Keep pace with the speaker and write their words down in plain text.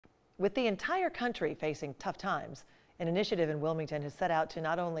With the entire country facing tough times, an initiative in Wilmington has set out to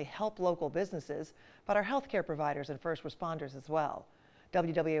not only help local businesses, but our healthcare providers and first responders as well.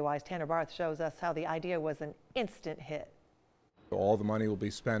 WWAY's Tanner Barth shows us how the idea was an instant hit. All the money will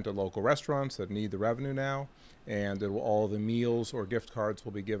be spent at local restaurants that need the revenue now, and all the meals or gift cards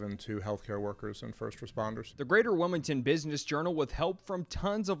will be given to healthcare workers and first responders. The Greater Wilmington Business Journal, with help from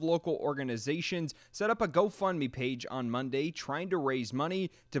tons of local organizations, set up a GoFundMe page on Monday trying to raise money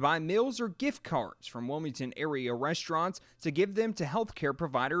to buy meals or gift cards from Wilmington area restaurants to give them to healthcare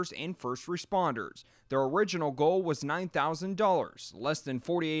providers and first responders. Their original goal was $9,000. Less than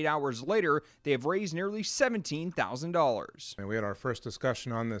 48 hours later, they have raised nearly $17,000. We had our first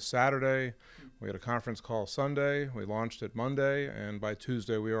discussion on this Saturday. We had a conference call Sunday. We launched it Monday, and by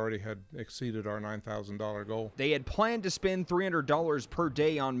Tuesday we already had exceeded our $9,000 goal. They had planned to spend $300 per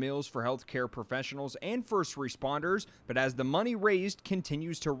day on meals for healthcare professionals and first responders, but as the money raised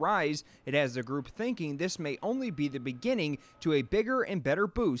continues to rise, it has the group thinking this may only be the beginning to a bigger and better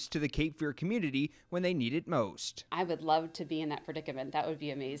boost to the Cape Fear community when they need it most. I would love to be in that predicament. That would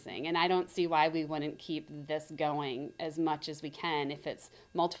be amazing. And I don't see why we wouldn't keep this going as much as we can, if it's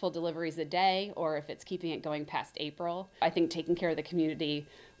multiple deliveries a day or if it's keeping it going past April. I think taking care of the community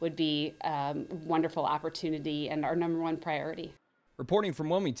would be a wonderful opportunity and our #1 priority. Reporting from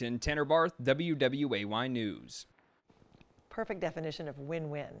Wilmington, Tanner Barth, WWAY News. Perfect definition of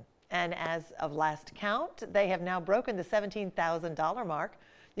win-win. And as of last count, they have now broken the $17,000 mark.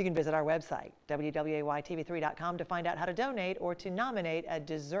 You can visit our website, WWAYTV3.com, to find out how to donate or to nominate a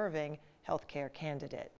deserving healthcare candidate.